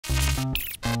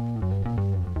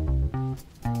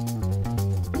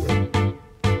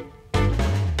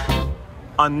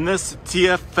On this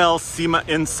TFL SEMA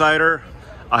Insider,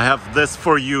 I have this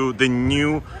for you, the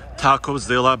new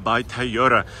TacoZilla by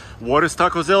Toyota. What is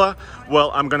TacoZilla? Well,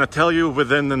 I'm gonna tell you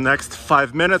within the next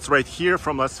 5 minutes right here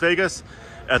from Las Vegas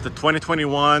at the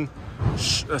 2021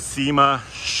 SEMA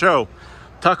show.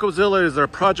 TacoZilla is our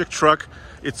project truck.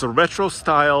 It's a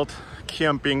retro-styled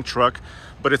camping truck,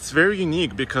 but it's very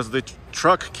unique because the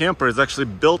truck camper is actually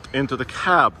built into the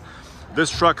cab. This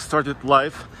truck started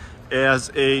life as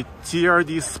a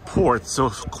TRD Sport, so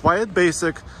quite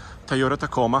basic Toyota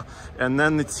Tacoma, and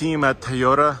then the team at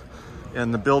Toyota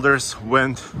and the builders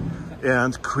went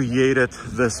and created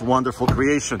this wonderful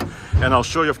creation. And I'll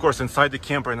show you, of course, inside the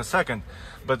camper in a second.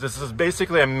 But this is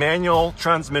basically a manual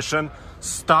transmission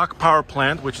stock power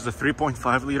plant, which is a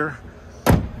 3.5 liter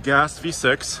gas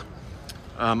V6.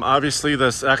 Obviously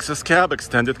this access cab,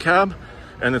 extended cab,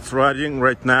 and it's riding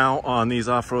right now on these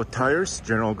off-road tires,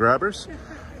 General Grabbers.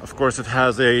 Of course, it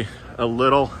has a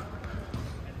little,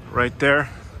 right there,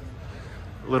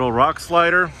 little rock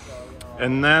slider.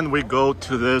 And then we go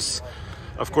to this,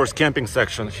 of course, camping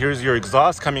section. Here's your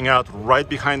exhaust coming out right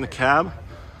behind the cab.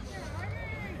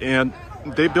 And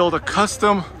they built a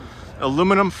custom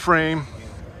aluminum frame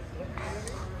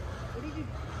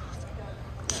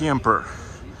camper.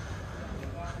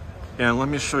 And let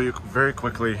me show you very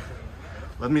quickly.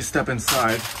 Let me step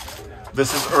inside.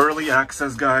 This is early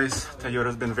access, guys.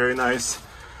 Toyota's been very nice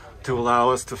to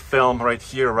allow us to film right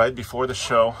here, right before the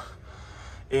show.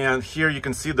 And here you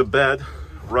can see the bed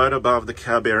right above the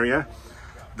cab area.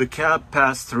 The cab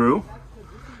pass-through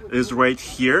is right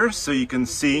here, so you can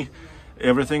see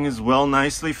everything is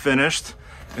nicely finished.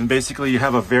 And basically you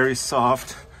have a very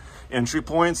soft entry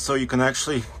point, so you can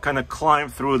actually kind of climb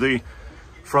through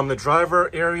from the driver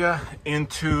area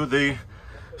into the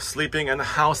sleeping and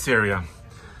house area.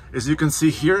 As you can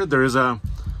see here, there is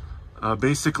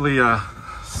basically a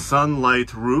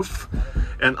sunlight roof,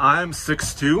 and I'm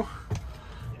 6'2",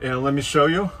 and let me show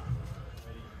you.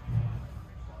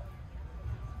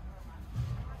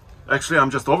 Actually, I'm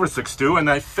just over 6'2", and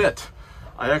I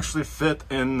actually fit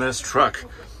in this truck.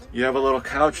 You have a little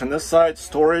couch on this side,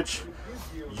 storage.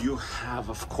 You have,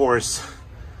 of course,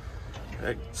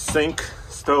 a sink,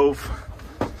 stove,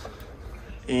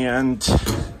 and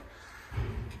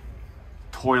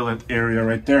toilet area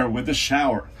right there with the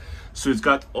shower. So it's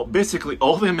got basically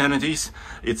all the amenities.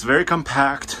 It's very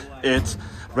compact. It's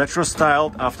retro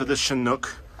styled after the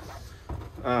Chinook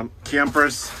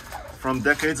campers from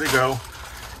decades ago.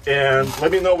 And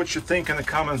let me know what you think in the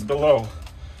comments below.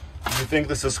 Do you think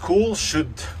this is cool?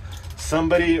 Should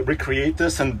somebody recreate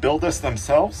this and build this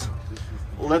themselves?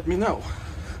 Let me know.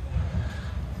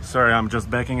 Sorry, I'm just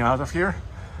backing out of here.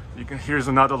 Here's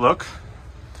another look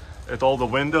at all the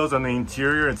windows and the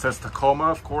interior. It says Tacoma,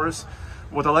 of course.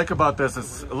 What I like about this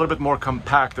is a little bit more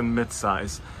compact and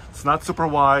mid-size. It's not super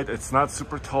wide, it's not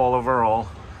super tall overall,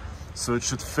 so it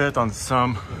should fit on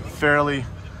some fairly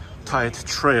tight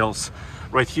trails.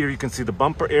 Right here you can see the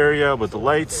bumper area with the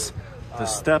lights, the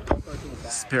step,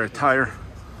 spare tire,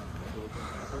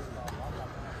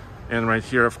 and right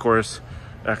here, of course,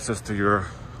 access to your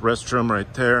restroom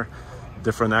right there,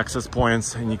 different access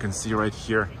points, and you can see right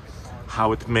here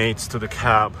how it mates to the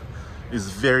cab is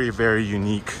very, very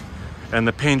unique. And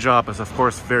the paint job is, of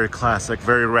course, very classic,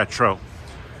 very retro.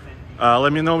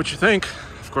 Let me know what you think.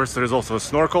 Of course, there is also a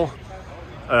snorkel,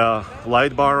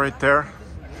 light bar right there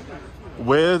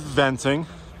with venting.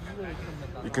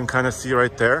 You can kind of see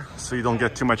right there, so you don't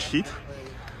get too much heat.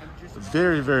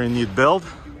 Very, very neat build.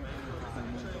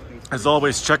 As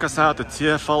always, check us out at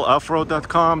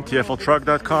TFLoffroad.com,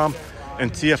 TFLtruck.com,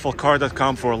 and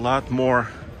TFLcar.com for a lot more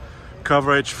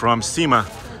coverage from SEMA.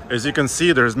 As you can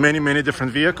see, there's many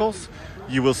different vehicles.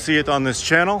 You will see it on this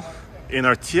channel in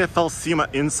our TFL SEMA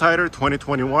Insider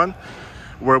 2021,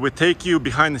 where we take you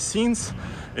behind the scenes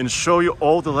and show you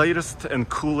all the latest and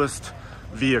coolest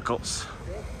vehicles.